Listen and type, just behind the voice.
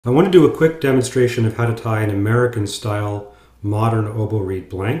I want to do a quick demonstration of how to tie an American style modern oboe reed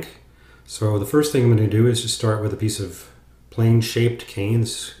blank. So the first thing I'm going to do is just start with a piece of plain shaped cane.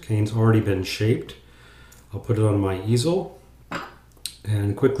 This cane's already been shaped. I'll put it on my easel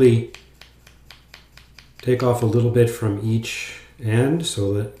and quickly take off a little bit from each end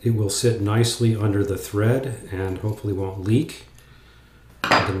so that it will sit nicely under the thread and hopefully won't leak.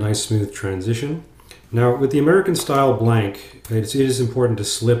 With a nice smooth transition. Now with the American style blank, it is important to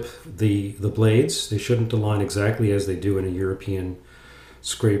slip the blades. They shouldn't align exactly as they do in a European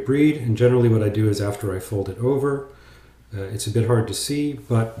scrape reed. And generally what I do is after I fold it over, it's a bit hard to see,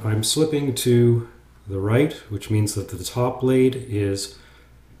 but I'm slipping to the right, which means that the top blade is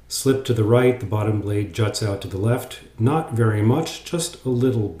slipped to the right, the bottom blade juts out to the left. Not very much, just a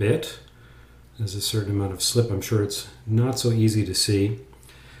little bit. There's a certain amount of slip. I'm sure it's not so easy to see.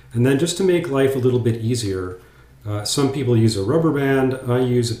 And then just to make life a little bit easier, some people use a rubber band. I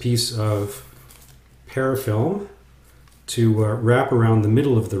use a piece of parafilm to wrap around the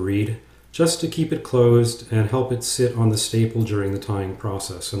middle of the reed just to keep it closed and help it sit on the staple during the tying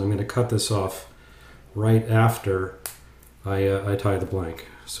process. And I'm going to cut this off right after I tie the blank.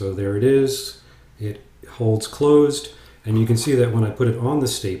 So there it is. It holds closed, and you can see that when I put it on the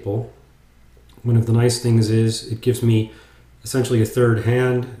staple, one of the nice things is it gives me essentially a third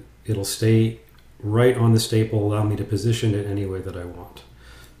hand. It'll stay right on the staple, allow me to position it any way that I want.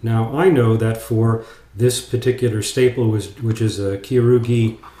 Now I know that for this particular staple, which is a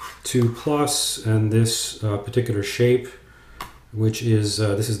Kyorugi 2 Plus, and this particular shape, which is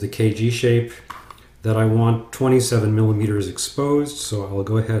this is the KG shape, that I want 27 millimeters exposed. So I'll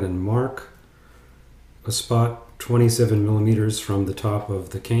go ahead and mark a spot 27 millimeters from the top of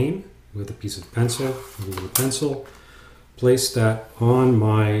the cane with a piece of pencil, a little pencil. Place that on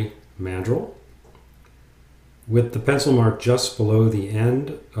my mandrel with the pencil mark just below the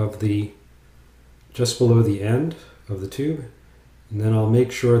end of the tube, and then I'll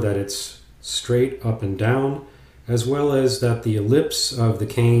make sure that it's straight up and down, as well as that the ellipse of the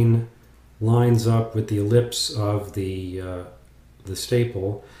cane lines up with the ellipse of the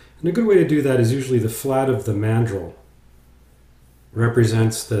staple. And a good way to do that is usually the flat of the mandrel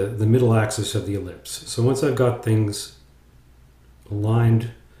represents the middle axis of the ellipse. So once I've got things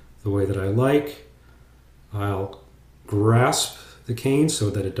aligned the way that I like, I'll grasp the cane so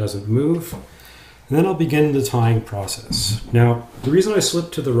that it doesn't move, and then I'll begin the tying process. Now, the reason I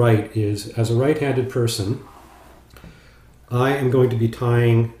slip to the right is, as a right-handed person, I am going to be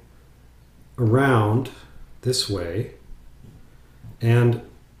tying around this way, and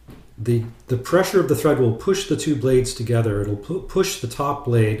the pressure of the thread will push the two blades together. It'll push the top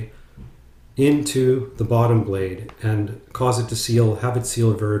blade into the bottom blade and cause it to seal, have it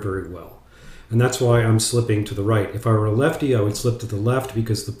seal very, very well. And that's why I'm slipping to the right. If I were a lefty, I would slip to the left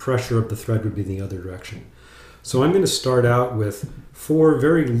because the pressure of the thread would be in the other direction. So I'm going to start out with 4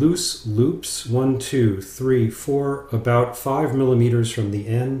 very loose loops, 1, 2, 3, 4, about 5 millimeters from the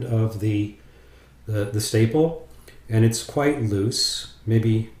end of the staple, and it's quite loose,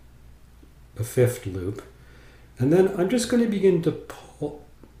 maybe a 5th loop. And then I'm just going to begin to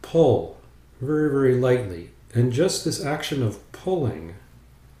pull very, very lightly, and just this action of pulling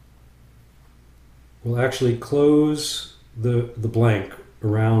will actually close the blank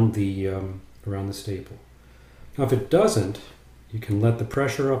around the staple. Now if it doesn't, you can let the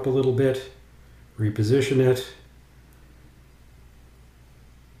pressure up a little bit, reposition it,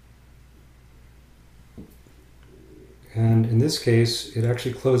 and in this case it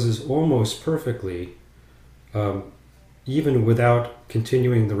actually closes almost perfectly, even without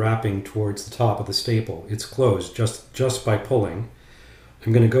continuing the wrapping towards the top of the staple. It's closed just by pulling.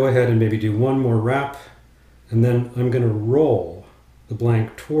 I'm going to go ahead and maybe do one more wrap, and then I'm going to roll the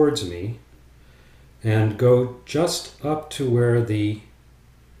blank towards me and go just up to where the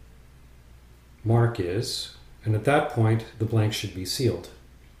mark is, and at that point the blank should be sealed.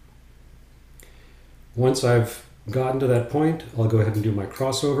 Once I've gotten to that point, I'll go ahead and do my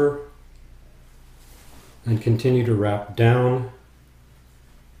crossover and continue to wrap down,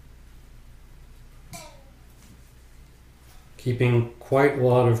 keeping quite a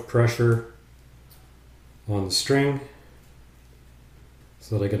lot of pressure on the string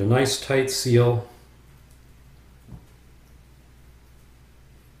so that I get a nice tight seal.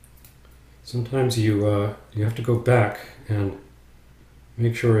 Sometimes you have to go back and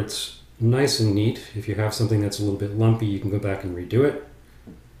make sure it's nice and neat. If you have something that's a little bit lumpy, you can go back and redo it.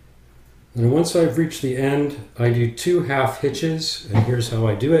 And once I've reached the end, I do 2 half hitches, and here's how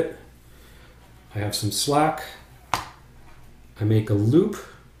I do it. I have some slack. I make a loop,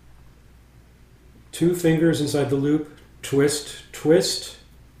 2 fingers inside the loop, twist, twist,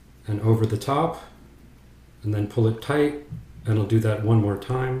 and over the top, and then pull it tight, and I'll do that one more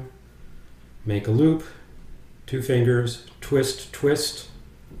time. Make a loop, 2 fingers, twist, twist,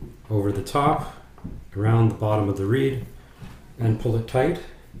 over the top, around the bottom of the reed, and pull it tight,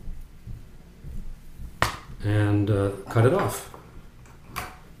 and cut it off.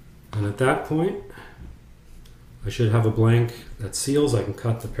 And at that point, I should have a blank that seals. I can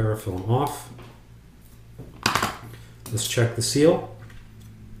cut the parafilm off. Let's check the seal.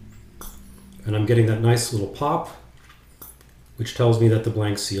 And I'm getting that nice little pop, which tells me that the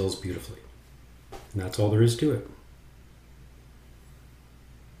blank seals beautifully. And that's all there is to it.